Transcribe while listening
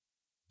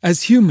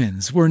As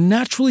humans, we're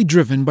naturally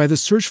driven by the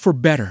search for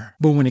better.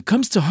 But when it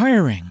comes to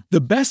hiring,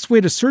 the best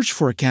way to search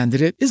for a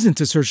candidate isn't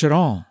to search at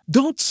all.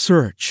 Don't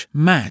search,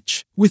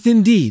 match with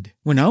Indeed.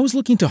 When I was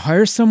looking to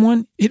hire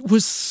someone, it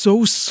was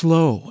so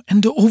slow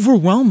and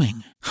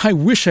overwhelming. I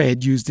wish I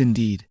had used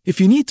Indeed.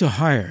 If you need to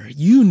hire,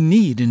 you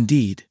need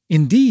Indeed.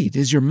 Indeed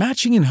is your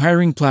matching and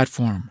hiring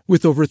platform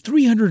with over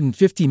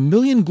 350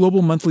 million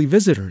global monthly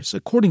visitors,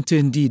 according to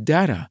Indeed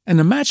data, and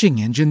a matching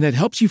engine that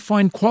helps you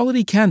find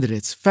quality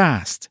candidates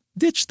fast.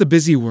 Ditch the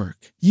busy work.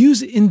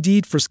 Use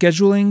Indeed for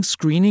scheduling,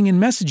 screening,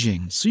 and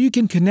messaging so you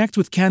can connect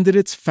with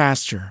candidates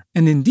faster.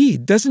 And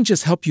Indeed doesn't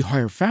just help you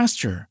hire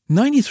faster.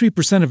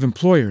 93% of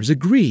employers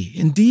agree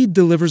Indeed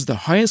delivers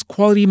the highest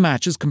quality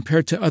matches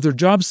compared to other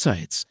job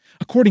sites,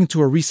 according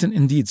to a recent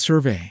Indeed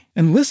survey.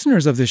 And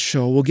listeners of this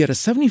show will get a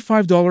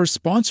 $75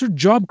 sponsored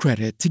job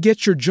credit to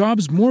get your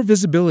jobs more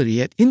visibility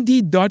at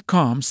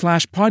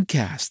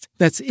Indeed.com/podcast.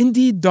 That's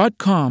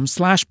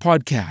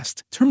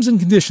Indeed.com/podcast. Terms and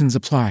conditions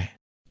apply.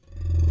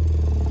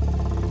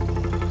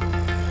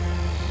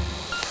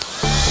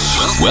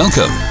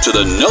 Welcome to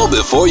the Know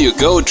Before You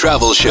Go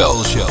Travel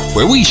Show,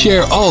 where we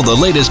share all the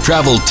latest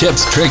travel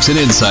tips, tricks, and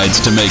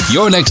insights to make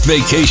your next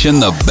vacation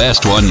the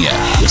best one yet.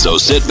 So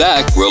sit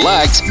back,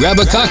 relax, grab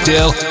a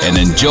cocktail, and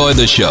enjoy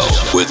the show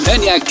with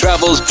Penyak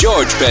Travel's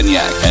George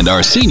Penyak and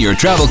our senior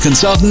travel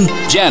consultant,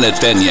 Janet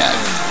Penyak.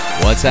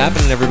 What's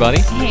happening, everybody?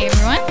 Hey,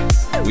 everyone.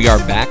 We are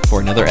back for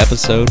another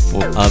episode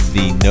of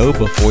the Know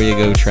Before You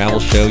Go Travel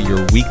Show,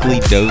 your weekly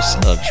dose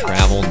of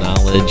travel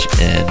knowledge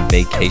and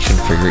vacation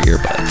for your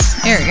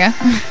earbuds. There we go.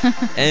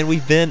 And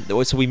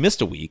we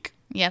missed a week.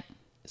 Yep.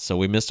 So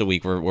we missed a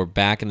week. We're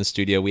back in the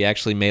studio. We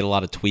actually made a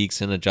lot of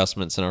tweaks and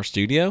adjustments in our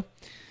studio.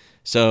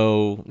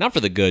 So not for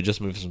the good, just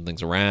move some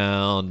things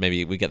around.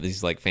 Maybe we got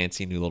these like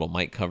fancy new little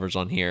mic covers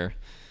on here.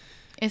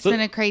 It's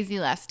been a crazy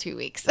last 2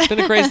 weeks. It's been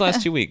a crazy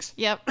last 2 weeks.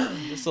 Yep.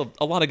 There's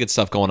a lot of good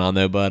stuff going on,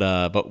 though,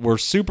 but we're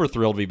super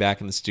thrilled to be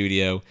back in the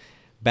studio,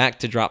 back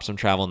to drop some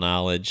travel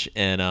knowledge,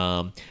 and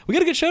we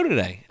got a good show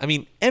today. I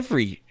mean,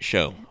 every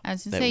show. I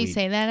was going to say, you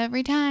say that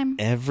every time.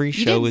 Every show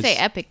you didn't say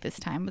epic this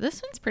time, but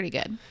this one's pretty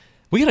good.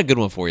 We got a good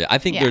one for you. I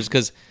think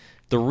because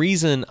the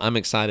reason I'm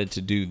excited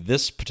to do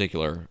this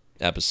particular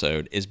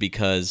episode is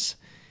because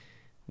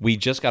we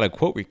just got a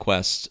quote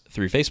request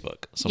through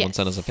Facebook. Someone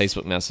sent us a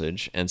Facebook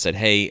message and said,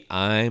 hey,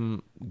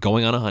 I'm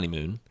going on a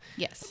honeymoon.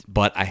 Yes.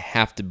 But I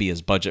have to be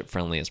as budget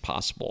friendly as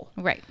possible.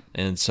 Right.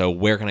 And so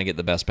where can I get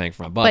the best bang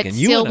for my buck? But and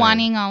still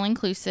wanting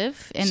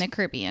all-inclusive in the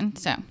Caribbean.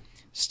 So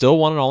still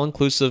want it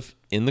all-inclusive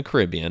in the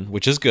Caribbean,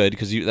 which is good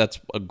because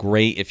that's a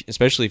great,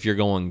 especially if you're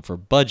going for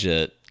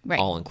budget,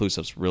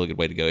 all-inclusive is a really good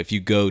way to go if you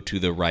go to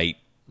the right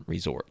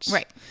resorts.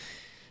 Right.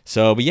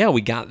 So, but yeah,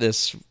 we got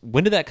this.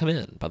 When did that come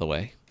in, by the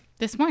way?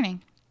 This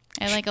morning.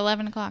 At like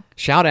 11 o'clock.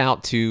 Shout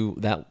out to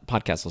that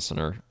podcast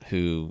listener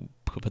who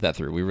put that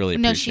through. We really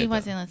appreciate that. No, she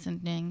wasn't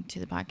listening to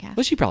the podcast.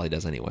 Well, she probably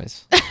does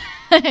anyways.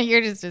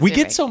 You're just assuming. We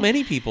get so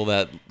many people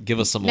that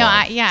give us some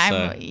love.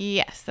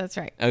 Yes, that's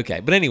right. Okay,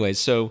 but anyways,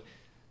 so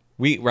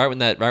we right when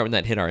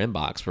that hit our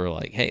inbox, we were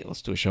like, hey,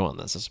 let's do a show on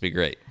this. This would be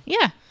great.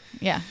 Yeah.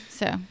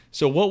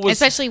 So what was...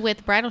 Especially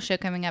with Bridal Show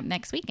coming up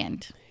next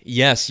weekend.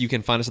 Yes, you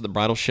can find us at the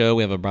Bridal Show.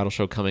 We have a Bridal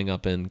Show coming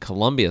up in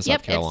Columbia,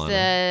 South Carolina.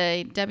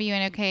 It's the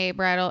WNOK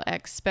Bridal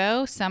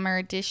Expo Summer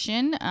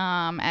Edition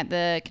at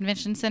the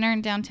Convention Center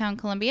in downtown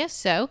Columbia.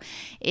 So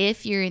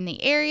if you're in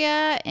the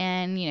area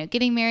and,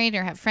 getting married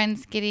or have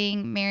friends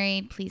getting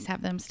married, please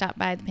have them stop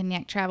by the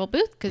Penyak Travel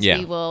booth because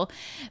we will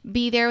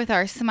be there with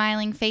our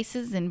smiling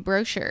faces and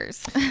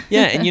brochures.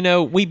 Yeah,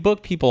 and, we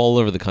book people all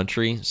over the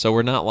country, so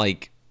we're not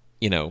like...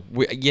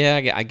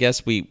 I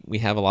guess we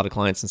have a lot of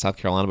clients in South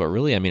Carolina, but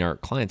really, I mean, our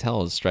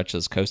clientele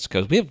stretches coast to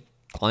coast. We have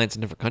clients in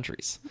different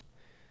countries.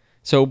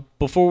 So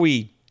before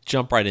we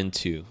jump right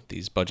into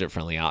these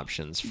budget-friendly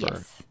options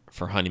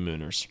for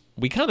honeymooners,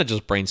 we kind of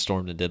just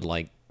brainstormed and did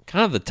like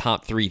kind of the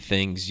top 3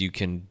 things you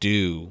can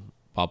do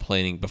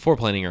before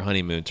planning your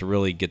honeymoon to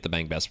really get the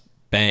best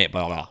bang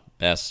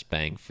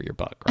for your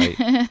buck, right?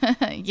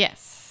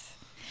 Yes.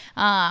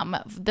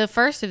 The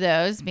first of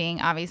those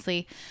being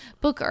obviously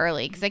book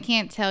early, because I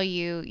can't tell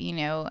you,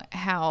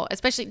 how,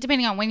 especially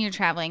depending on when you're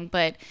traveling,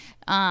 but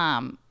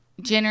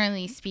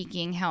generally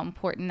speaking, how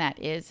important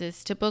that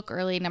is to book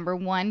early. Number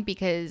one,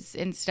 because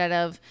instead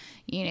of,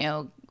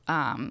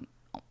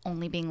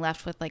 only being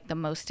left with like the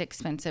most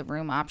expensive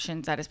room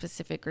options at a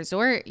specific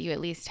resort,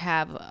 you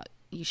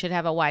should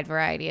have a wide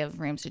variety of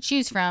rooms to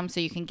choose from so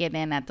you can get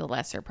in at the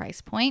lesser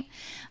price point.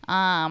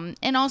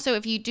 And also,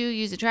 if you do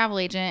use a travel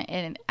agent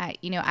and,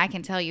 I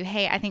can tell you,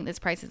 hey, I think this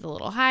price is a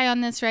little high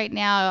on this right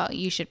now,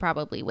 you should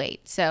probably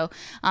wait. So,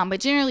 but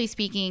generally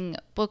speaking,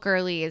 book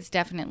early is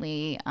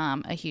definitely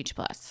a huge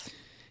plus.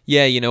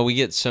 Yeah,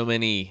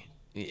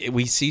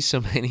 we see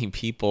so many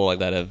people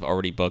that have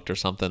already booked or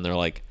something. They're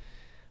like,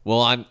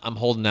 well, I'm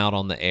holding out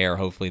on the air.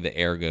 Hopefully the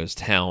air goes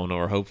down,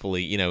 or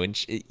hopefully,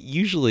 and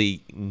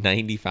usually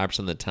 95%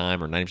 of the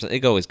time or 90%,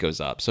 it always goes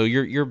up. So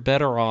you're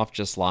better off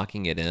just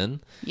locking it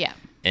in. Yeah.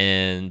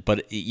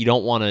 But you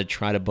don't want to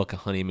try to book a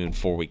honeymoon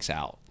 4 weeks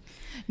out.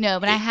 No,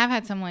 but I have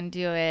had someone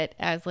do it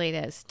as late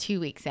as 2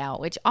 weeks out,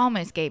 which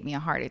almost gave me a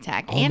heart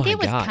attack. Oh And my it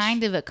was gosh.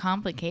 kind of a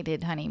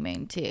complicated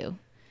honeymoon, too.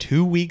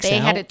 2 weeks They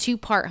out? had a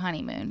 2-part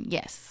honeymoon.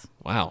 Yes.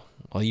 Wow.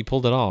 Well, you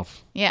pulled it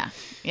off. Yeah.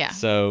 Yeah.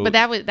 So- but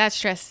that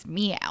stressed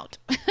me out.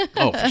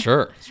 Oh, for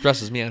sure.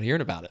 Stresses me out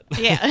hearing about it.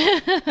 Yeah.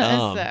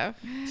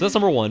 So that's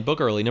number one, book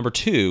early. Number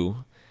two,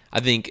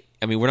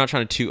 we're not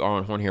trying to toot our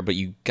own horn here, but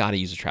you got to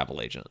use a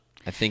travel agent.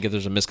 I think if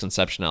there's a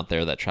misconception out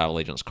there that travel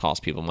agents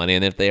cost people money,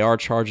 and if they are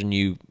charging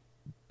you,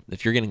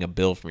 if you're getting a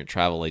bill from your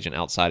travel agent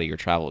outside of your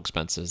travel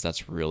expenses,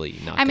 that's really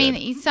not good. I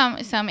mean,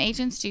 some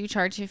agents do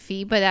charge a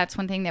fee, but that's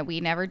one thing that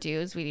we never do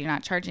is we do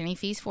not charge any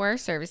fees for our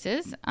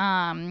services.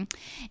 And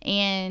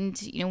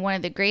one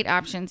of the great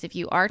options if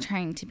you are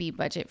trying to be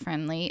budget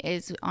friendly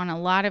is on a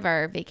lot of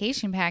our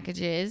vacation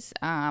packages,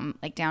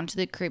 like down to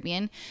the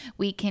Caribbean,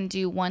 we can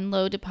do one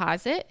low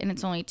deposit, and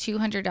it's only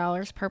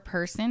 $200 per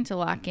person to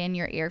lock in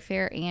your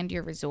airfare and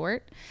your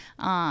resort.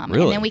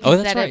 Really? And then we can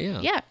That's set right,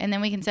 up, yeah. and then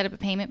we can set up a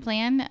payment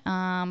plan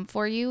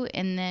for you,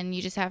 and then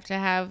you just have to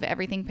have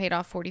everything paid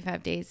off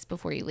 45 days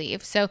before you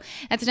leave. So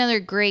that's another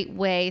great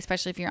way,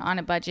 especially if you're on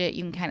a budget.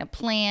 You can kind of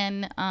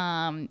plan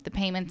the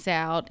payments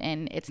out,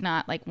 and it's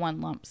not like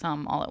one lump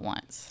sum all at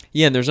once.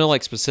 Yeah, and there's no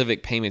like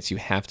specific payments you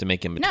have to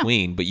make in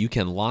between, but you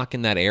can lock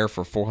in that air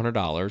for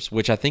 $400,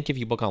 which I think if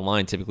you book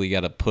online, typically you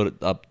got to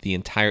put up the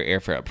entire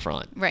airfare up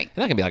front. Right.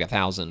 And that can be like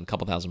 $1,000,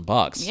 couple $1,000,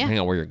 Yeah. depending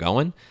on where you're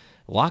going.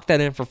 Lock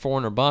that in for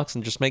 $400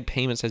 and just make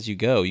payments as you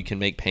go. You can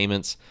make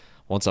payments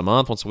once a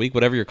month, once a week,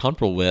 whatever you're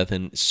comfortable with.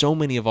 And so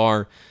many of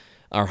our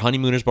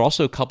honeymooners, but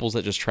also couples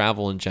that just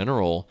travel in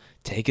general,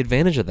 take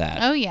advantage of that.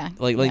 Oh, yeah.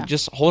 Yeah.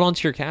 Just hold on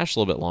to your cash a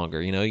little bit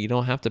longer. You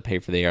don't have to pay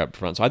for the air up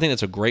front. So I think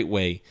that's a great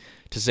way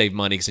to save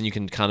money, because then you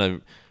can kind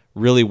of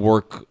really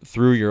work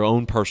through your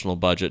own personal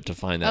budget to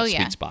find that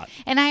sweet spot.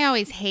 And I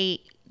always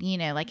hate,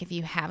 like if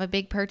you have a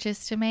big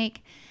purchase to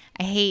make,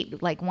 I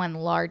hate like one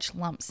large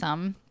lump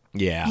sum.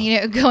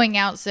 Yeah. Going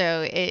out.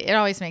 So it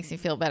always makes me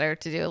feel better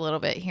to do a little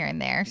bit here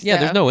and there. Yeah,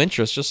 So- there's no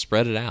interest. Just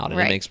spread it out, and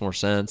Right. it makes more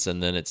sense.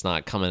 And then it's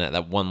not coming at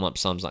that one lump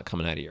sum's not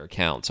coming out of your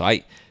account. So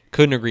I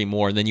couldn't agree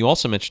more. And then you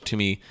also mentioned to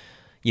me,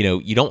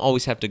 you don't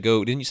always have to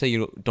go. Didn't you say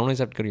you don't always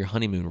have to go to your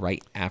honeymoon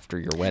right after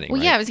your wedding?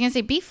 Well, right? yeah, I was gonna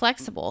say be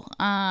flexible.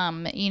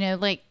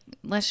 Like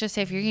let's just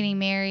say if you're getting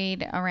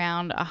married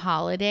around a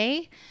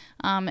holiday,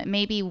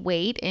 maybe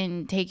wait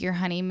and take your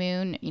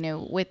honeymoon,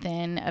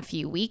 within a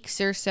few weeks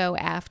or so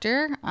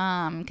after,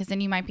 because then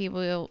you might be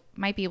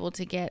able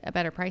to get a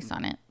better price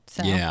on it.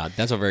 So Yeah,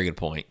 that's a very good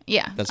point.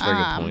 Yeah, That's a very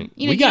good point.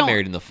 you We you got don't-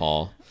 married in the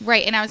fall.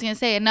 Right, and I was going to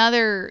say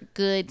another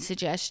good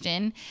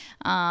suggestion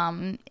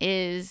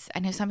is I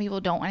know some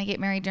people don't want to get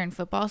married during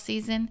football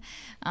season,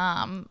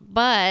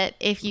 but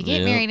if you get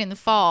Yeah. married in the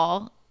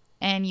fall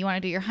and you want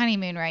to do your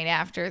honeymoon right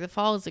after, the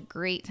fall is a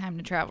great time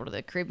to travel to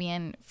the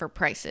Caribbean for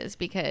prices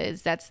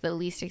because that's the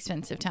least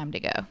expensive time to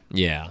go.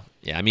 Yeah.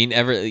 Yeah. I mean,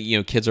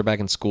 kids are back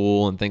in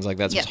school and things like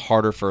that. So Yep. it's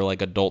harder for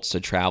like adults to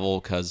travel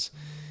because,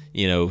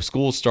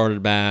 school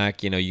started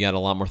back. You got a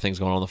lot more things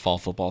going on in the fall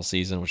football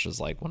season, which is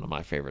like one of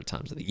my favorite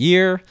times of the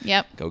year.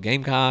 Yep. Go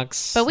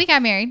Gamecocks. But we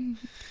got married.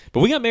 But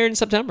we got married in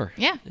September.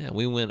 Yeah. Yeah.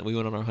 We went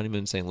on our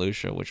honeymoon in St.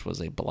 Lucia, which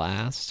was a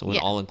blast. We went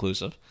Yeah. all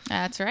inclusive.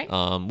 That's right.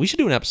 We should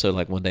do an episode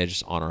like one day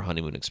just on our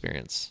honeymoon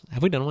experience.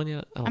 Have we done one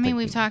yet? I mean,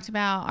 we've talked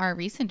about our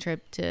recent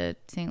trip to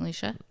St.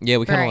 Lucia. Yeah,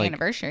 we for kind our of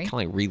anniversary.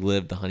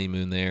 relived the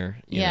honeymoon there.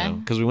 Yeah.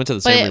 Because we went to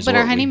the same resort. But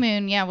our we-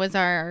 honeymoon, was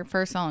our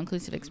first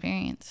all-inclusive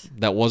experience.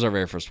 that was our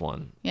very first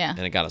one. Yeah. And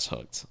it got us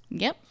hooked.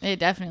 Yep, it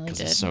definitely 'Cause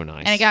did. it's so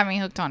nice. And it got me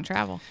hooked on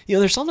travel.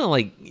 There's something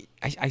like,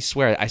 I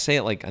swear, I say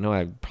it like, I know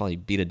I probably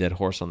beat a dead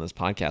horse on this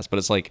podcast, but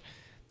it's like,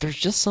 there's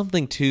just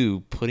something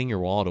to putting your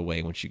wallet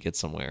away once you get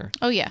somewhere.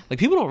 Oh, yeah. Like,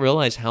 people don't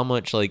realize how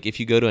much, like, if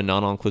you go to a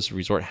non-all-inclusive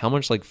resort, how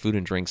much, like, food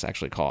and drinks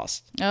actually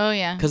cost. Oh,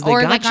 yeah. 'Cause they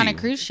Or got like on a you.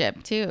 cruise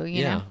ship, too,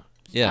 you know?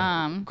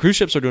 Yeah. Cruise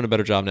ships are doing a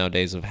better job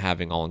nowadays of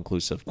having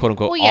all-inclusive,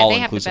 quote-unquote, Well, yeah, they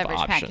have the all-inclusive beverage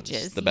options.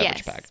 packages. The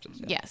beverage yes. packages.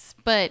 Yeah. Yes,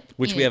 but...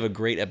 Which we have a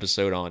great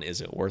episode on,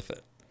 Is It Worth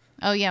It?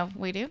 Oh, yeah,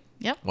 we do.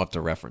 Yep. We'll have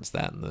to reference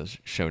that in the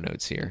show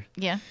notes here.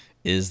 Yeah.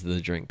 Is the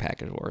drink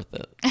package worth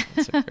it?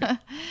 That's a great-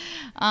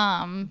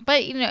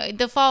 But,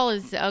 the fall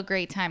is a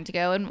great time to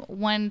go. And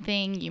one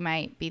thing you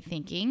might be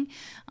thinking,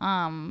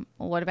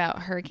 what about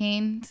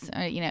hurricanes?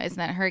 Isn't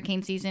that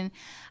hurricane season?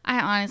 I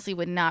honestly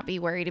would not be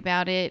worried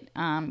about it.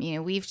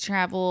 We've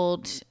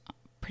traveled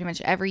pretty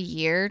much every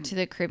year to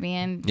the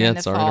Caribbean during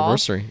it's the our fall.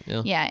 anniversary.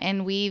 Yeah. Yeah,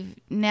 and we've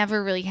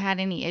never really had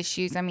any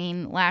issues. I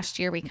mean, last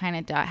year we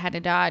kind of had to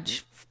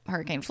dodge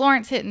Hurricane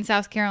Florence hit in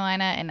South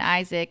Carolina and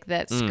Isaac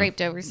that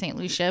scraped over St.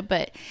 Lucia.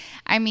 But,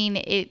 I mean,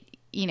 it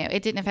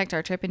didn't affect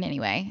our trip in any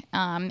way.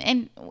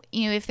 And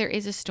if there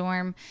is a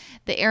storm,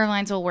 the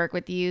airlines will work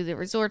with you, the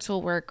resorts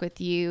will work with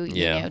you,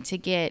 to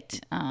get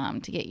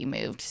you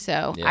moved.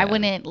 So I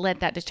wouldn't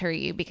let that deter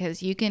you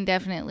because you can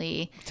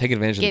definitely Take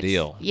advantage of the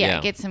deal.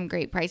 get some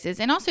great prices.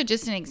 And also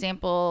just an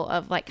example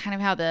of like kind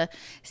of how the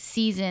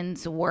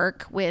seasons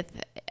work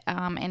with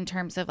in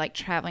terms of like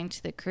traveling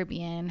to the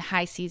Caribbean,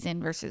 high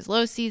season versus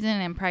low season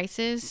and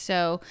prices.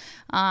 So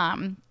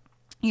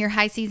Your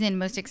high season,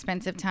 most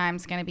expensive time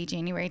is going to be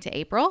January to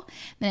April.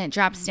 Then it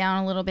drops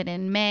down a little bit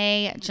in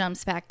May,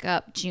 jumps back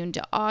up June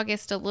to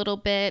August a little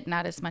bit,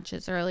 not as much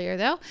as earlier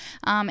though.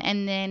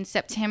 And then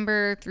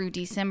September through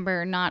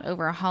December, not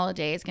over a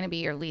holiday, is going to be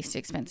your least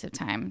expensive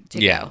time to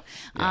go.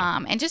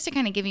 And just to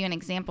kind of give you an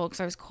example, because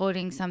I was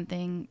quoting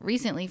something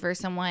recently for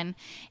someone,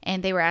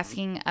 and they were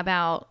asking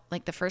about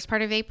like the first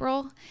part of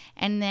April,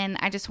 and then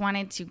I just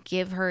wanted to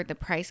give her the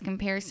price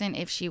comparison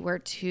if she were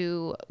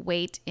to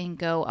wait and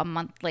go a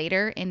month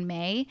later in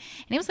May,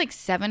 and it was like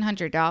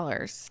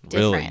 $700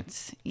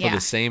 difference. Really? For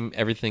the same,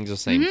 everything's the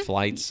same,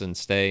 flights and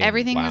stay.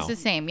 Everything was the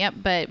same. Yep,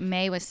 but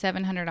May was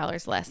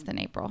 $700 less than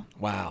April.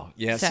 Wow.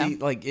 Yeah. So, see,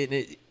 like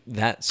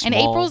that small. And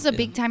April's a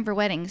big time for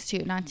weddings too.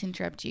 Not to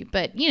interrupt you,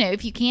 but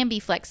if you can be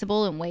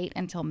flexible and wait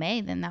until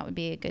May, then that would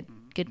be a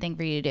good thing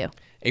for you to do.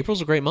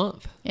 April's a great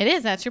month. It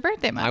is. That's your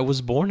birthday month. I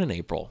was born in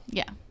April.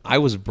 Yeah. I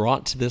was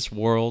brought to this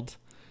world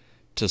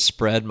to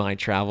spread my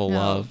travel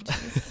love.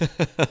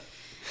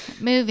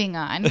 Moving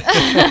on.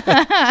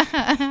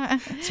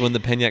 It's when the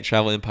Penyak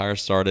Travel Empire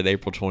started,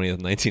 April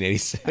 20th,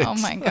 1986. Oh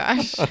my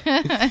gosh.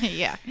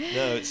 Yeah.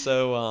 No,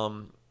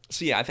 so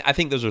yeah, I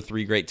think those are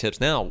 3 great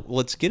tips. Now,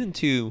 let's get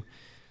into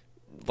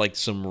like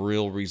some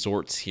real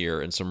resorts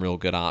here and some real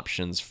good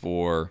options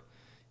for,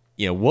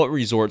 what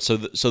resorts. So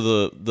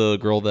the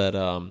girl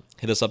that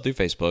hit us up through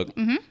Facebook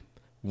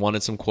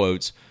wanted some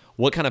quotes.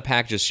 What kind of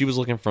packages? She was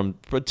looking from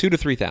 $2,000 to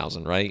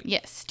 $3,000, right?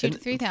 Yes,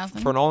 $2,000 to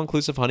 $3,000 for an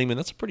all-inclusive honeymoon.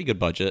 That's a pretty good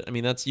budget. I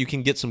mean, you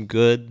can get some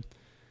good.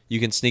 You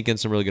can sneak in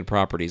some really good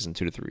properties in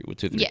 2 to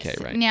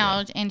 3K, right?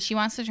 Now, and she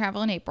wants to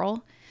travel in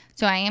April,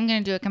 so I am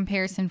going to do a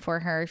comparison for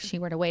her if she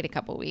were to wait a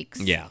couple weeks.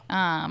 Yeah.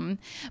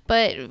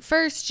 But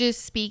first,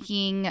 just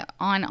speaking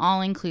on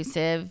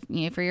all-inclusive,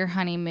 for your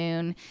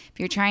honeymoon, if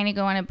you're trying to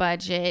go on a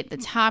budget, the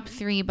top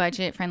 3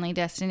 budget-friendly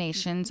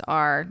destinations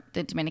are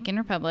the Dominican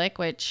Republic,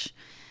 which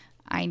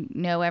I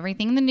know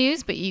everything in the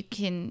news, but you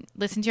can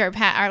listen to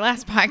our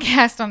last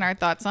podcast on our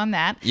thoughts on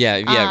that.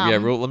 Yeah.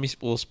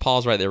 We'll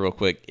pause right there real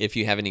quick. If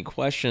you have any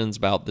questions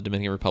about the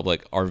Dominican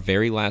Republic, our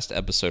very last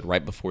episode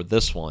right before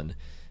this one,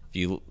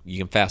 you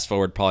can fast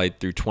forward probably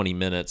through 20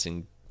 minutes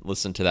and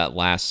listen to that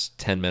last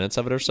 10 minutes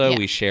of it or so. Yeah.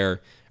 We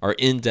share our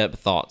in-depth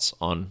thoughts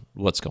on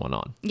what's going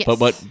on. Yes.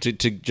 But to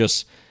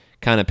just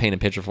kind of paint a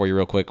picture for you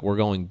real quick, we're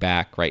going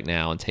back right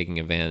now and taking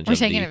advantage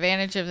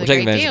of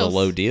the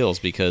low deals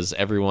because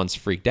everyone's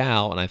freaked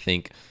out, and I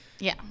think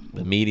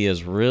the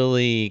media's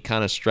really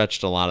kind of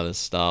stretched a lot of this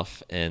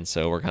stuff, and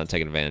so we're kind of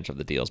taking advantage of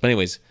the deals. But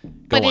anyways,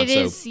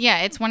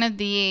 it's one of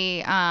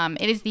the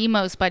it is the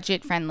most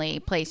budget friendly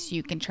place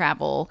you can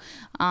travel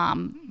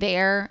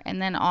there, and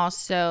then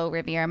also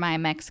Riviera Maya,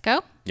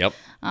 Mexico. Yep.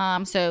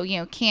 So,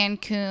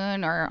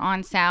 Cancun or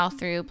on south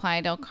through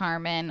Playa del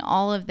Carmen,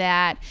 all of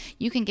that,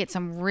 you can get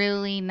some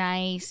really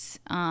nice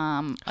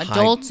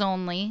adults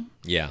only.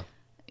 Yeah.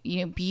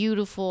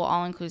 Beautiful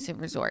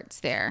all-inclusive resorts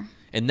there.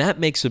 And that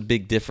makes a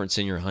big difference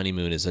in your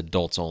honeymoon is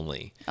adults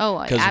only. Oh,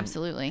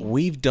 absolutely.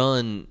 We've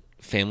done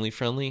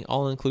family-friendly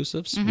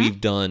all-inclusives. Mm-hmm.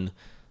 We've done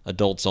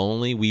adults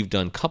only. We've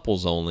done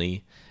couples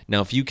only.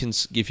 Now, if you can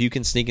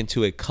sneak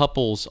into a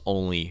couples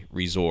only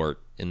resort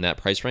in that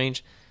price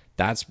range,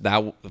 that's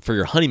for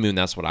your honeymoon.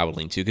 That's what I would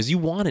lean to because you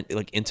want it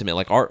like intimate.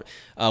 Like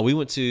we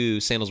went to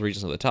Sandals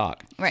Regions of the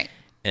Talk, right?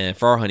 And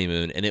for our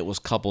honeymoon, and it was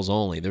couples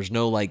only. There's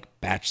no like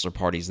bachelor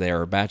parties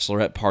there or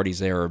bachelorette parties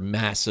there or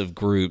massive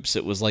groups.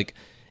 It was like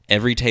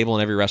every table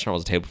in every restaurant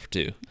was a table for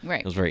 2. Right.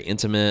 It was very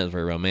intimate. It was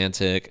very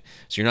romantic.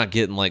 So you're not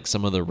getting like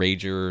some of the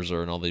ragers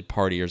or all the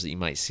partiers that you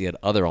might see at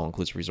other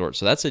all-inclusive resorts.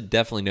 So that's a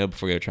definitely no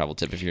before you go travel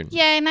tip. If you're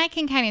and I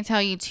can kind of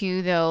tell you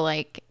too though,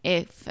 like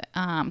if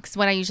because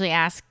what I usually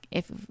ask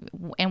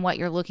and what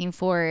you're looking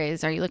for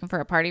is, are you looking for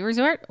a party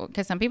resort?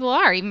 Because some people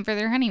are, even for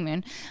their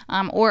honeymoon.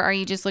 Or are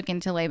you just looking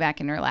to lay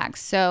back and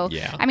relax? So,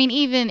 I mean,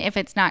 even if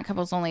it's not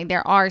couples only,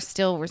 there are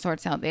still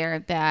resorts out there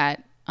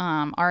that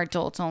are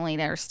adults only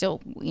that are still,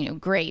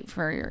 great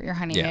for your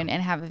honeymoon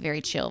and have a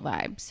very chill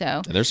vibe. So,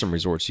 and there's some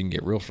resorts you can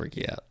get real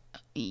freaky at.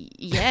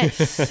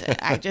 Yes,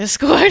 I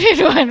just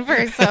quoted one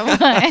for someone.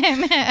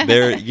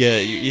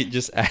 You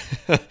just.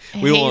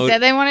 He said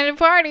they wanted a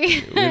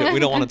party. we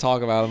don't want to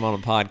talk about them on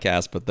a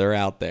podcast, but they're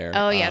out there.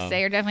 Oh yes,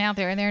 they are definitely out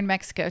there, and they're in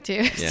Mexico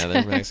too. Yeah,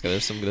 they're in Mexico.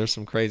 There's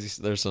some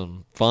crazy, there's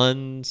some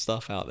fun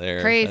stuff out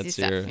there. Crazy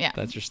stuff.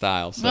 That's your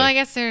style. So. Well, I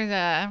guess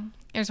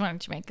there's one in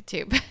Jamaica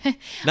too.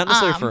 Not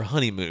necessarily for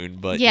honeymoon,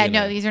 but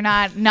no, these are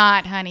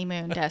not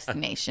honeymoon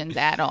destinations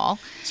at all.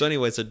 So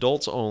anyways,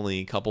 adults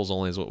only, couples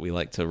only is what we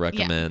like to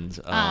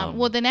recommend.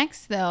 Well, the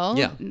next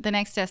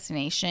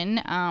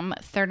destination,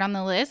 third on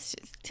the list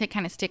to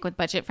kind of stick with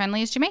budget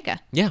friendly is Jamaica.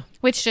 Yeah.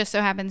 Which just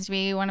so happens to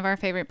be one of our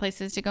favorite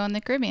places to go in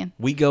the Caribbean.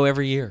 We go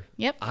every year.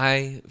 Yep.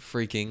 I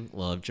freaking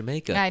love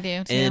Jamaica. I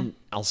do too. And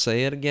I'll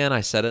say it again.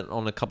 I said it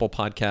on a couple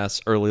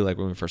podcasts early, like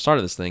when we first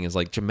started this thing, is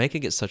like Jamaica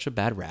gets such a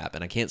bad rap,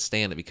 and I can't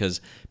stand it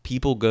because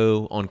people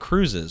go on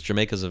cruises.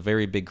 Jamaica's a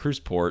very big cruise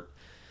port,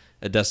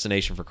 a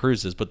destination for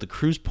cruises, but the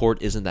cruise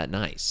port isn't that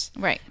nice.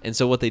 Right. And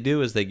so what they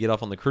do is they get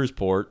off on the cruise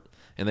port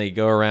and they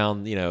go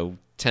around,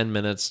 10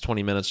 minutes,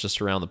 20 minutes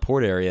just around the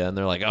port area, and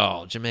they're like,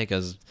 oh,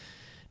 Jamaica's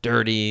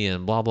dirty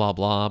and blah, blah,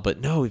 blah. But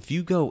no, if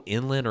you go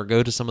inland or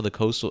go to some of the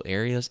coastal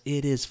areas,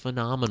 it is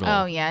phenomenal.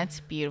 Oh, yeah, it's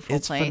a beautiful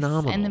It's place.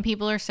 phenomenal. And the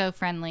people are so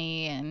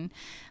friendly, and,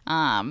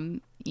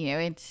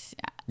 it's...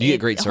 You get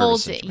great service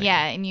holds, in Jamaica.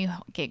 yeah, and you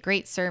get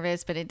great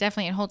service, but it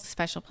holds a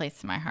special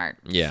place in my heart.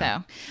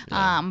 Yeah.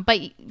 So,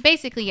 but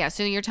basically, yeah.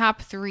 So your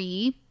top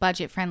 3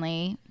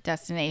 budget-friendly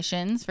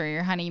destinations for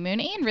your honeymoon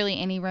and really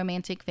any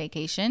romantic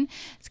vacation,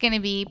 it's going to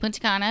be Punta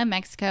Cana,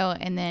 Mexico,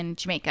 and then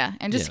Jamaica.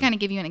 And just to kind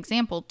of give you an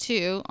example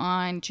too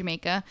on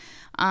Jamaica,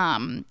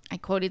 I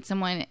quoted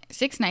someone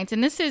 6 nights,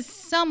 and this is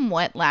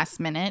somewhat last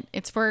minute.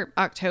 It's for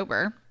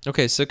October.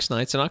 Okay, 6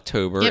 nights in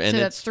October. Yep, and so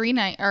that's 3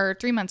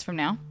 months from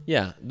now.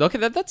 Yeah. Okay,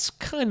 that's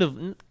kind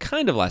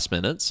of last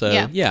minute. So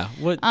yeah.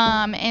 What?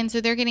 And so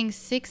they're getting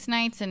 6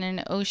 nights in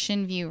an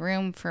ocean view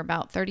room for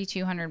about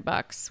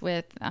 $3,200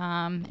 with,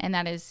 and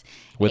that is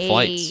With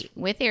flights.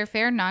 with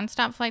airfare,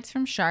 nonstop flights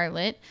from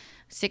Charlotte,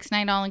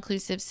 6-night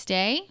all-inclusive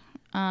stay,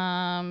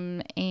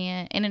 and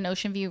in an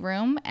ocean view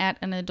room at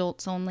an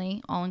adults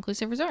only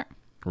all-inclusive resort.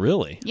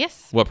 Really?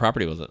 Yes. What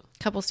property was it?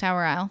 Couples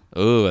Tower Isle,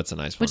 Oh, that's a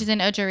nice one. which is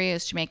in Ocho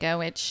Rios, Jamaica,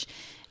 which,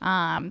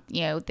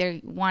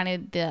 they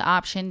wanted the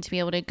option to be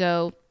able to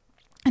go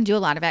and do a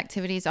lot of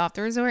activities off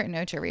the resort, and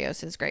Ocho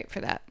Rios is great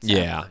for that. So.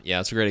 Yeah,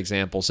 it's a great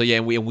example. So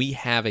yeah, we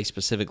have a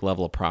specific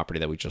level of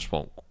property that we just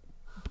won't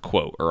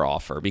quote or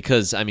offer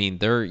because I mean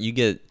we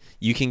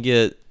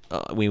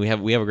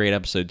have a great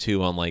episode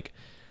too on like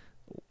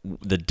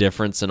the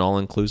difference in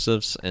all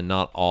inclusives, and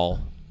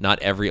not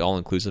every all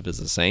inclusive is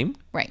the same.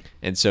 Right.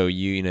 And so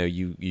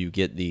you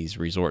get these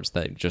resorts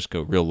that just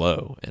go real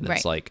low, and it's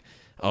Right. like,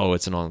 oh,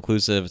 it's an all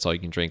inclusive, it's all you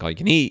can drink, all you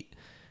can eat,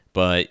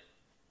 but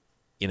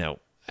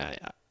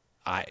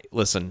I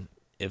listen,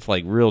 if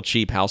like real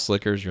cheap house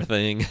liquor is your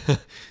thing,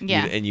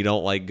 Yeah. and you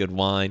don't like good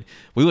wine.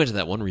 We went to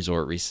that one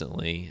resort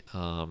recently,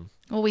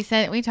 Well, we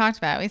said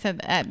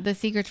at the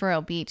Secrets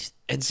Royal Beach.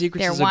 and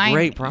Secrets Their is wine- a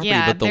great property,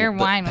 yeah, but their the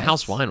wine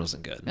house was- wine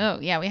wasn't good. Oh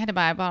yeah, we had to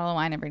buy a bottle of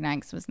wine every night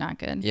because it was not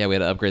good. Yeah, we had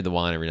to upgrade the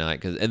wine every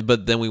night,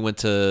 but then we went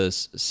to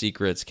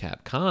Secrets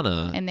Cap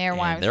Cana, And their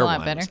wine was a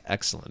lot better. was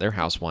excellent. Their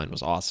house wine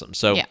was awesome.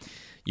 So Yeah.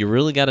 you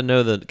really got to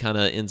know the kind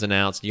of ins and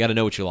outs. You got to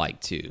know what you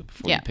like too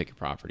before Yeah. you pick your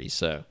property.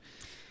 So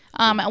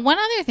One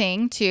other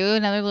thing too,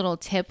 another little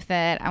tip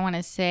that I want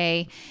to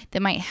say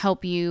that might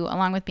help you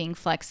along with being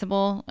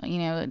flexible,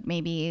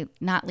 maybe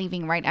not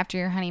leaving right after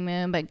your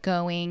honeymoon, but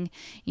going,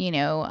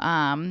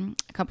 a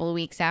couple of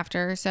weeks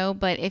after or so.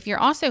 But if you're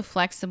also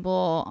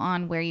flexible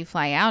on where you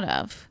fly out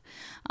of,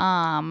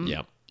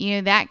 yeah.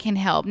 that can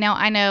help. Now,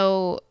 I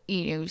know,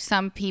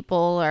 some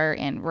people are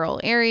in rural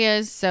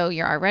areas, so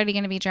you're already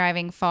going to be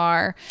driving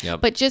far.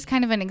 Yep. But just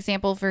kind of an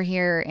example for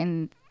here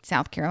in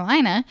South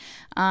Carolina,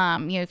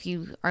 if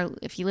you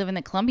live in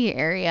the Columbia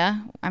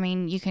area, I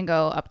mean, you can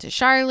go up to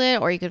Charlotte,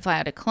 or you could fly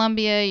out of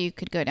Columbia. You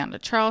could go down to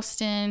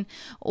Charleston,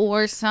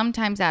 or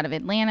sometimes out of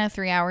Atlanta,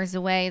 3 hours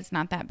away. It's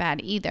not that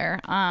bad either.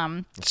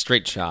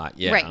 Straight shot.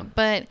 Yeah. Right.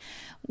 But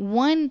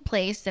one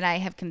place that I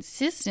have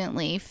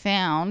consistently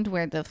found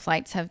where the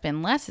flights have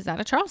been less is out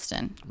of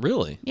Charleston.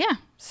 Really? Yeah.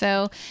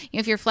 So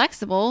if you're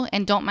flexible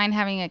and don't mind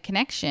having a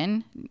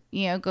connection,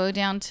 go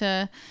down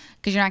to,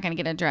 because you're not going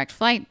to get a direct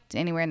flight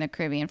anywhere in the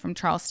Caribbean from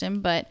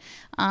Charleston, but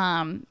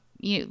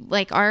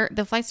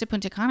the flights to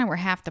Punta Cana were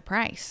half the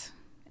price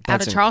out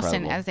That's of Charleston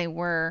incredible. as they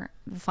were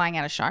flying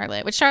out of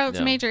Charlotte, which Charlotte's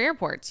a Yeah. major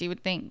airport. So you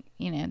would think,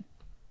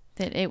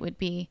 that it would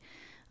be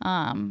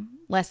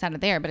less out of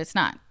there, but it's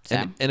not.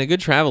 So. And a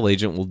good travel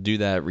agent will do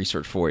that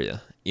research for you.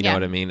 You know Yeah.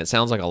 what I mean? It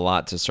sounds like a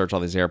lot to search all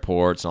these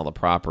airports and all the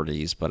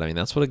properties, but I mean,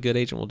 that's what a good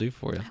agent will do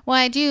for you. Well,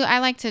 I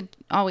like to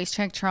always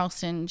check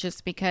Charleston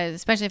just because,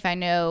 especially if I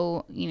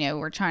know,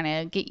 we're trying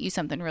to get you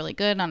something really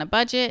good on a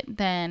budget,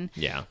 then,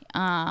 Yeah.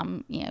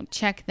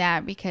 check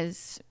that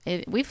because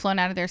we've flown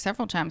out of there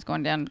several times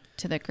going down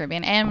to the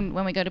Caribbean. And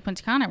when we go to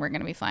Punta Cana, we're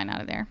going to be flying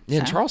out of there. Yeah,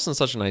 and So, Charleston's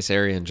such a nice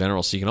area in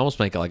general, so you can almost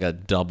make it like a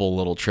double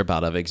little trip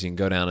out of it because you can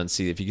go down and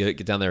see, if you get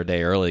down there a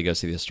day early, go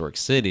see the historic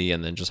city,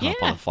 and then just hop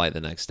Yeah. on a flight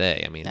the next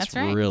day. I mean, That's it's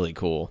right. really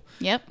cool.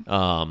 Yep.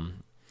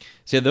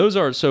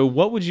 So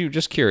what would you,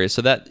 just curious,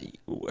 do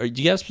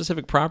you have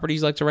specific properties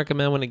you like to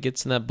recommend when it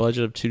gets in that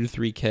budget of $2,000 to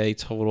 $3,000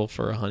 total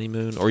for a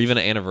honeymoon or even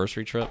an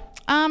anniversary trip?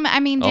 I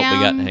mean, Oh,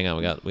 down. we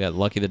got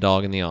Lucky the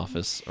dog in the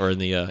office or in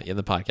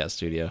the podcast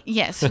studio.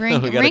 Yes, We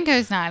gotta-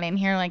 Ringo's not in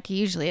here like he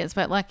usually is,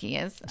 but Lucky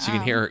is. So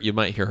you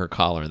might hear her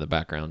collar in the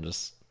background,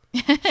 just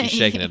she's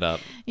shaking it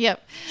up.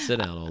 Yep. Sit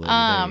down, old lady.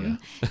 There you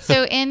go.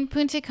 So in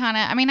Punta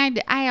Cana, I mean,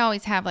 I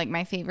always have like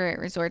my favorite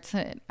resorts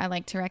that I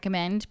like to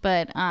recommend,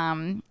 but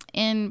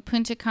in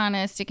Punta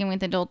Cana, sticking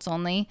with adults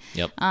only,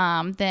 Yep.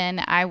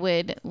 then I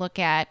would look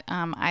at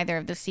either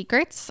of the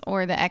Secrets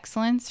or the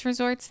Excellence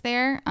resorts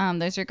there.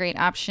 Those are great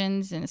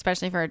options, and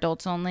especially for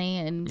adults only,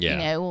 and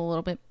Yeah. a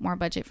little bit more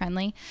budget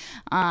friendly.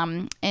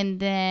 And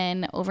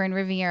then over in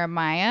Riviera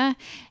Maya,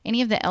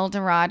 any of the El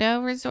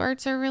Dorado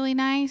resorts are really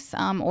nice,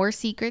 or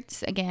Secrets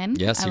again.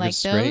 Yeah, I like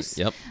Secret's those.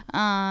 great. Yep.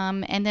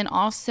 And then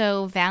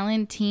also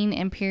Valentine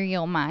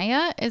Imperial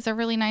Maya is a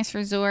really nice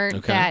resort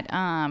Okay. that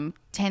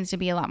tends to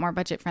be a lot more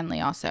budget friendly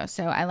also.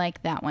 So I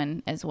like that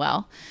one as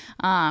well.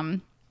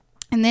 And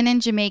then in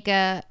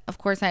Jamaica, of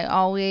course, I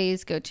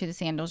always go to the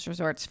Sandals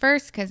resorts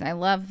first because I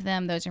love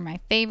them. Those are my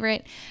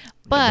favorite.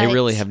 But they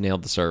really have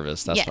nailed the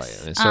service. That's Yes.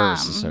 right. The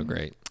service is so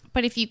great.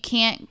 But if you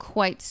can't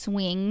quite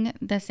swing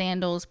the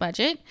Sandals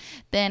budget,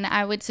 then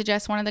I would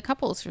suggest one of the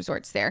couples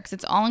resorts there because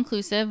it's all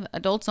inclusive,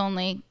 adults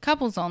only,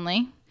 couples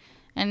only,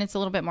 and it's a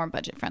little bit more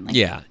budget friendly.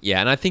 Yeah,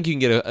 yeah, and I think you can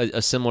get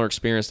a similar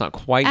experience, not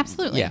quite.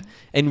 Absolutely. Yeah,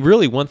 and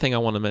really one thing I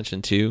want to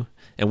mention too,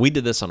 and we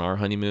did this on our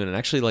honeymoon, and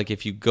actually, like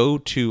if you go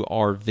to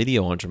our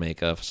video on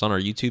Jamaica, it's on our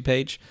YouTube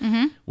page,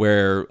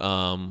 where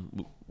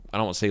I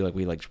don't want to say like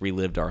we like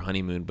relived our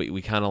honeymoon, but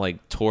we kind of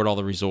like toured all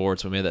the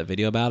resorts. We made that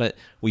video about it.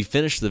 We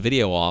finished the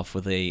video off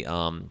with a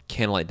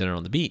candlelight dinner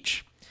on the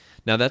beach.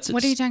 Now that's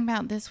What are you talking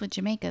about this with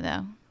Jamaica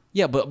though?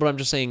 yeah, but I'm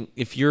just saying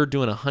if you're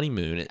doing a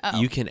honeymoon,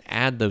 you can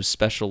add those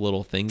special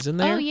little things in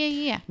there. Oh,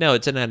 yeah. No,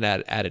 it's an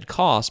added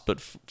cost,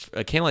 but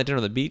a candlelight dinner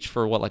on the beach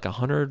for what, like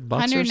 $100?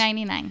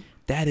 $199.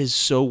 That is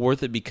so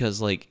worth it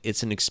because like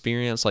it's an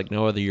experience like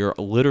no other. You're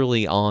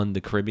literally on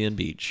the Caribbean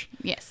beach.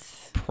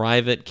 Yes.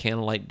 Private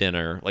candlelight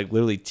dinner, like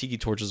literally tiki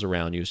torches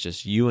around you. It's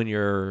just you and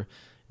your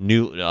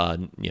new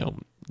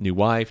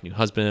wife, new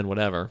husband,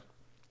 whatever,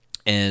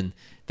 and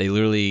they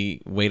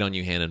literally wait on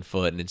you hand and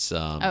foot, and it's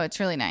It's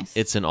really nice.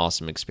 it's an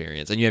awesome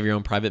experience, and you have your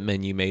own private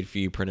menu made for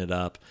you, printed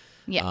up.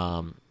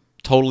 Yeah.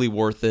 Totally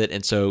worth it.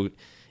 And so,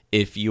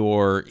 if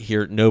you're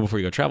here, before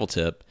you go travel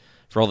tip.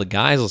 For all the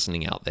guys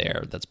listening out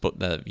there,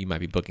 that you might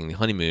be booking the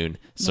honeymoon.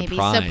 Maybe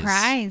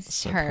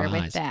surprise her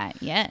with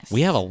that. Yes.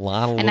 We have a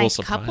lot of a little nice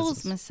surprises.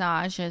 couples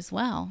massage as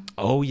well.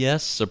 Oh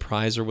yes,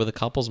 surprise her with a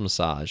couples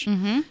massage.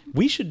 Mm-hmm.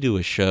 We should do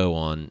a show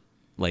on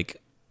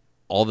like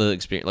all the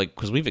experience, like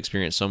because we've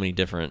experienced so many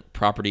different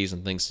properties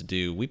and things to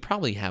do. We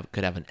probably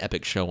could have an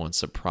epic show on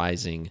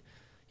surprising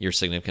your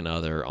significant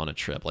other on a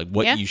trip, like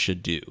what you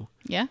should do.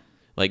 Yeah.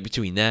 Like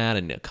between that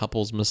and a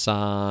couples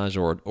massage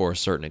or a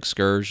certain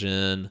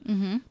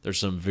excursion, there's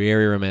some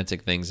very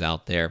romantic things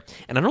out there.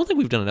 And I don't think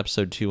we've done an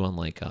episode 2 on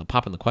like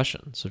popping the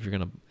question. So if you're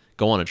gonna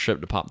go on a trip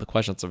to pop the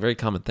question, it's a very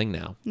common thing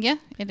now. Yeah,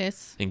 it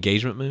is.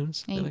 Engagement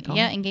moons.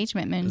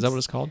 Engagement moons. Is that what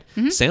it's called?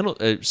 Sandal.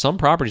 Some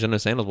properties, I know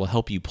Sandals will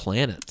help you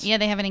plan it. Yeah,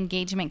 they have an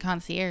engagement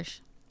concierge.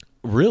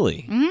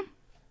 Really?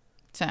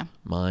 So.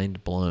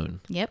 Mind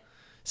blown. Yep.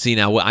 See,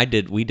 now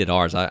we did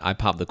ours. I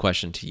popped the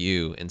question to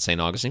you in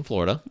St. Augustine,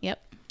 Florida. Yep.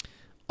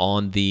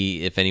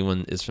 If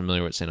anyone is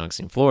familiar with St.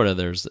 Augustine, Florida,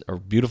 there's a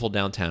beautiful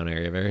downtown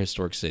area, very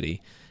historic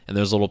city, and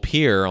there's a little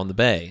pier on the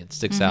bay. It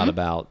sticks out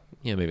about,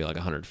 maybe like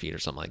 100 feet or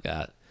something like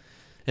that.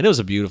 And it was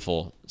a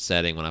beautiful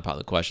setting when I popped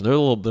the question.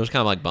 There's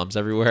kind of like bumps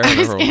everywhere. I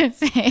was going to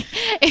say,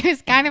 it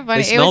was kind of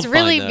funny. It was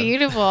really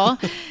beautiful.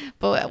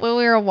 But when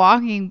we were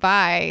walking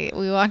by,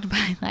 we walked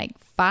by like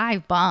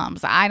 5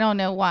 bums. I don't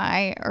know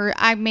why. Or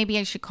maybe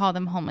I should call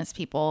them homeless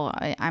people.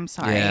 I'm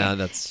sorry. Yeah,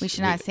 we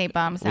should not say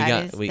bums.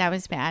 That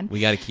was bad. We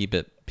got to keep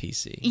it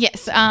PC.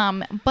 Yes.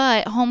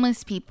 But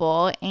homeless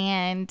people,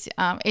 and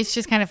it's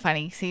just kind of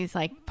funny. So he's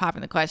like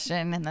popping the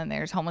question, and then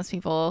there's homeless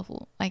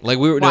people like we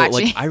were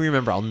watching. I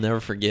remember. I'll never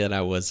forget.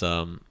 I was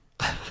I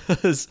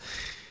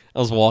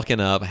was walking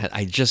up.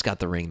 I just got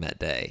the ring that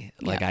day.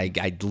 Like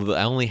I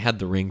only had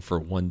the ring for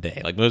one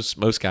day. Like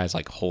most guys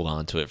like hold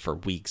on to it for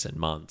weeks and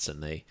months,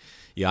 and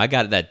I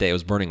got it that day. It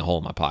was burning a hole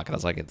in my pocket. I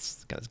was like,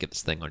 "It's gotta get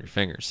this thing on your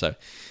finger." So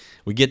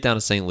we get down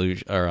to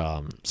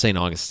St.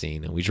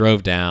 Augustine, and we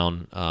drove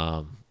down.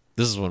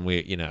 This is when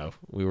we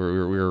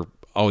were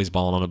always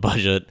balling on a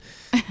budget,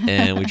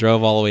 and we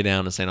drove all the way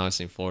down to St.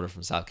 Augustine, Florida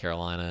from South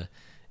Carolina.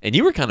 And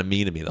you were kind of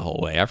mean to me the whole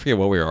way. I forget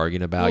what we were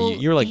arguing about. Well,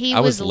 you were like, I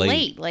was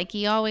late, like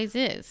he always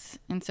is,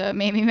 and so it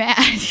made me mad.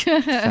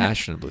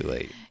 Fashionably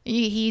late.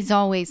 He's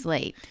always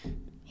late.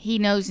 He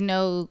knows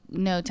no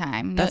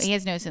time. He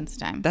has no sense of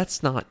time.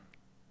 That's not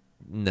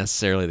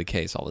necessarily the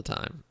case all the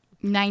time.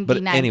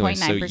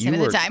 99.9% of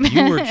the time.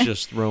 You were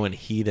just throwing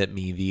heat at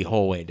me the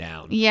whole way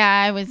down. Yeah,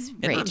 I was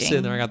raging. And I'm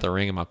sitting there, I got the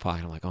ring in my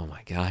pocket. I'm like, oh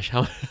my gosh.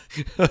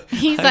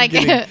 He's I'm like,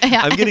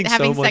 I'm getting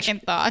having so much,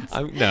 second thoughts.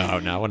 No,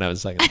 I wasn't having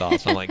second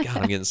thoughts. I'm like, God,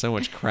 I'm getting so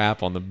much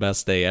crap on the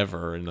best day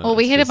ever. And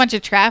we hit a bunch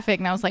of traffic,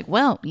 and I was like,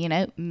 well,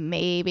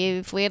 maybe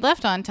if we had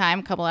left on time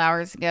a couple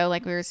hours ago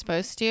like we were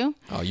supposed to.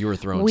 Oh, you were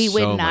throwing we so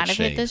would much not have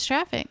shade. hit this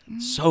traffic.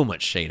 So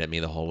much shade at me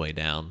the whole way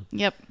down.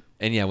 Yep.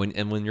 And yeah,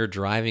 when you're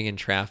driving in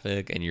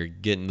traffic and you're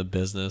getting the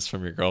business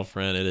from your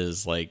girlfriend, it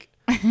is like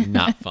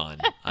not fun.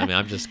 I mean,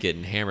 I'm just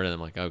getting hammered, and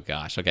I'm like, oh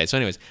gosh. Okay, so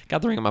anyways,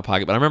 got the ring in my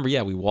pocket, but I remember,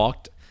 we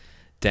walked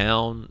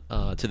down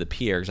to the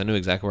pier because I knew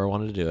exactly where I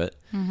wanted to do it,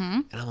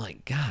 and I'm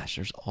like, gosh,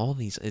 there's all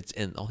these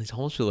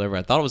homeless people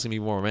everywhere. I thought it was gonna be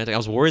more romantic. I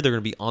was worried they're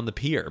gonna be on the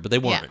pier, but they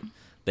weren't. Yeah.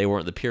 They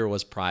weren't. The pier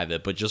was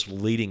private, but just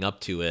leading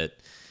up to it.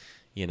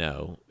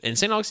 And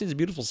St. Augustine's a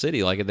beautiful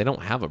city. Like, they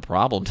don't have a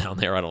problem down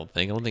there, I don't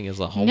think. I don't think it's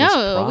a homeless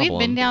problem. No, we've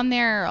been down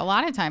there a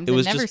lot of times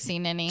and never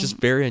seen any. Just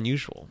very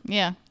unusual.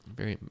 Yeah.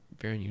 Very,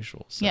 very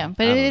unusual. So, yeah,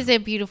 but it is a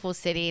beautiful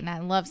city, and I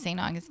love St.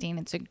 Augustine.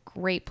 It's a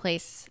great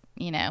place,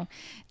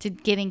 to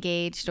get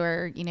engaged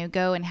or,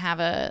 go and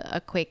have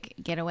a quick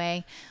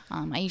getaway.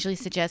 I usually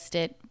suggest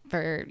it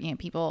for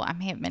people, I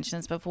may have mentioned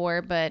this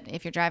before, but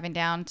if you're driving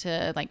down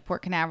to like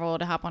Port Canaveral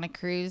to hop on a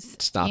cruise,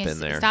 Stop in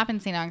there. Stop in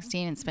St.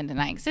 Augustine and spend a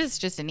night, because it's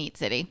just a neat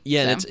city.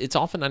 Yeah, so. and it's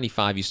off of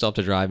 95. You still have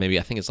to drive maybe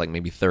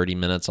 30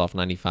 minutes off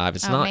 95.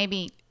 It's not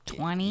maybe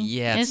 20.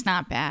 Yeah, it's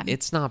not bad.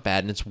 It's not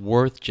bad, and it's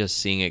worth just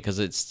seeing it because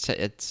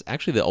it's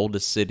actually the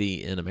oldest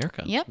city in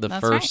America. Yep, the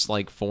that's first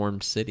right.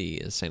 formed city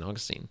is St.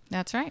 Augustine.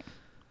 That's right.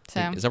 So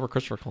Is that where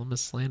Christopher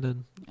Columbus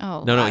landed?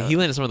 Oh, no, wow. he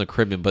landed somewhere in the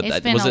Caribbean. But It's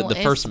was been it the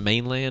a- first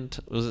mainland?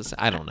 Was it?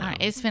 I don't know.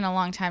 It's been a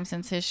long time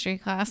since history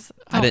class.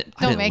 I didn't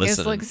Don't make us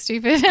listen. look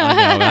stupid.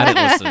 I know. I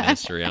didn't listen to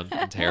history. I'm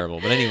terrible.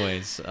 But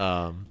anyways,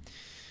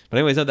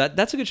 no,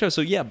 that's a good show.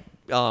 So yeah,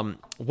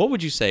 what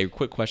would you say?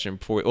 Quick question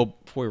before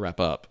we wrap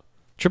up.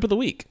 Trip of the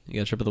week. You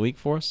got a trip of the week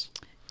for us?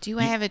 Do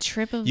I have a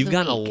trip of the week? You've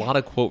gotten a lot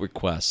of quote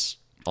requests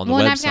on the website.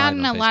 Well, and I've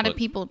gotten on a lot of Facebook.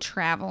 people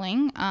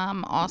traveling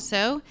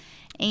also.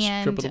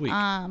 And Trip of the week.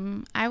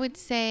 I would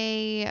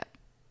say,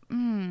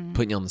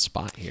 Putting you on the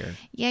spot here.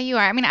 yeah, you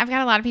are. I mean, I've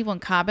got a lot of people in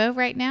Cabo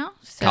right now.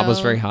 So,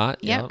 Cabo's very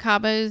hot, Yep, yep.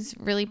 Cabo's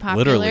really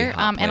popular. Literally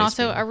hot And place,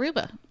 also yeah.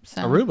 Aruba.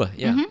 So. Aruba,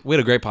 yeah. We had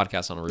a great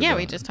podcast on Aruba. Mm-hmm. Yeah,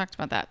 we just talked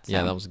about that. So.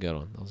 Yeah, that was a good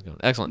one.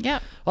 Excellent.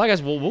 Yep. All right,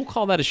 guys. Well, we'll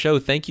call that a show.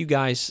 Thank you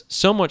guys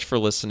so much for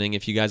listening.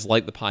 If you guys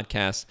like the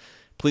podcast,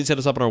 please hit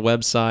us up on our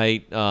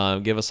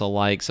website. Give us a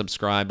like,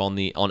 subscribe on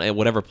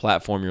whatever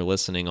platform you're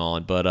listening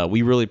on. But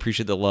we really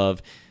appreciate the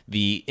love.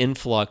 The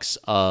influx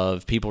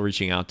of people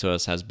reaching out to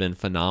us has been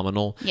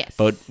phenomenal. Yes.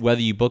 But whether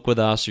you book with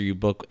us or you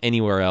book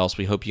anywhere else,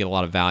 we hope you get a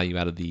lot of value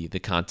out of the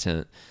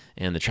content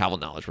and the travel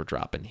knowledge we're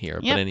dropping here.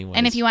 Yep. But anyways,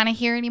 And if you want to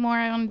hear any more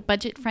on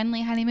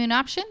budget-friendly honeymoon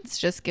options,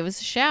 just give us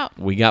a shout.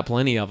 we got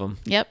plenty of them.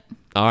 Yep.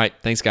 All right.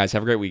 Thanks, guys.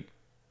 Have a great week.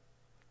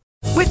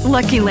 With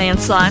Lucky Land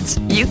Slots,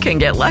 you can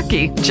get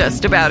lucky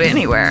just about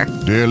anywhere.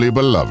 Dearly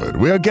beloved,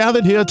 we are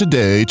gathered here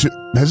today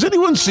to... Has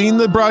anyone seen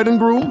the bride and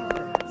groom?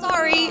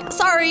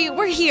 Sorry,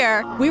 we're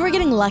here. We were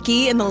getting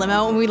lucky in the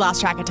limo and we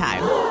lost track of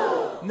time.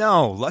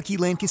 No, Lucky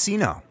Land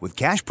Casino, with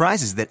cash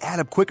prizes that add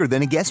up quicker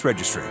than a guest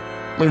registry.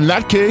 In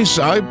that case,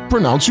 I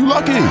pronounce you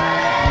lucky.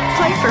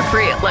 Play for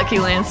free at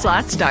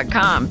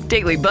LuckyLandSlots.com.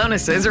 Daily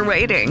bonuses are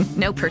waiting.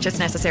 No purchase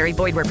necessary.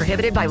 Void where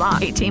prohibited by law.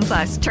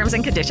 18+. Terms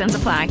and conditions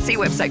apply. See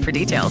website for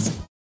details.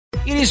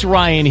 It is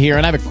Ryan here,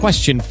 and I have a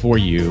question for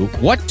you.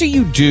 What do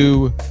you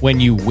do when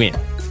you win?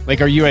 Like,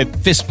 are you a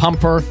fist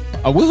pumper,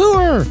 a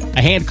woohooer,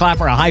 a hand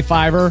clapper, a high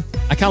fiver?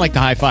 I kind of like the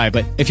high five,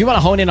 but if you want to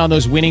hone in on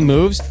those winning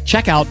moves,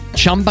 check out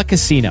Chumba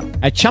Casino.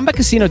 At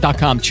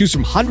ChumbaCasino.com, choose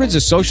from hundreds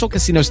of social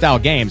casino-style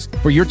games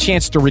for your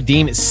chance to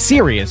redeem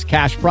serious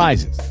cash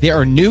prizes. There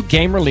are new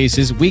game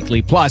releases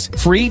weekly, plus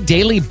free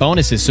daily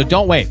bonuses, so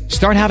don't wait.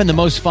 Start having the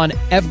most fun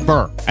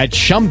ever at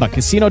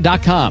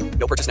ChumbaCasino.com.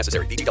 No purchase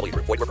necessary. VGW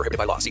Group. Void where prohibited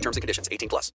by law. See terms and conditions. 18+.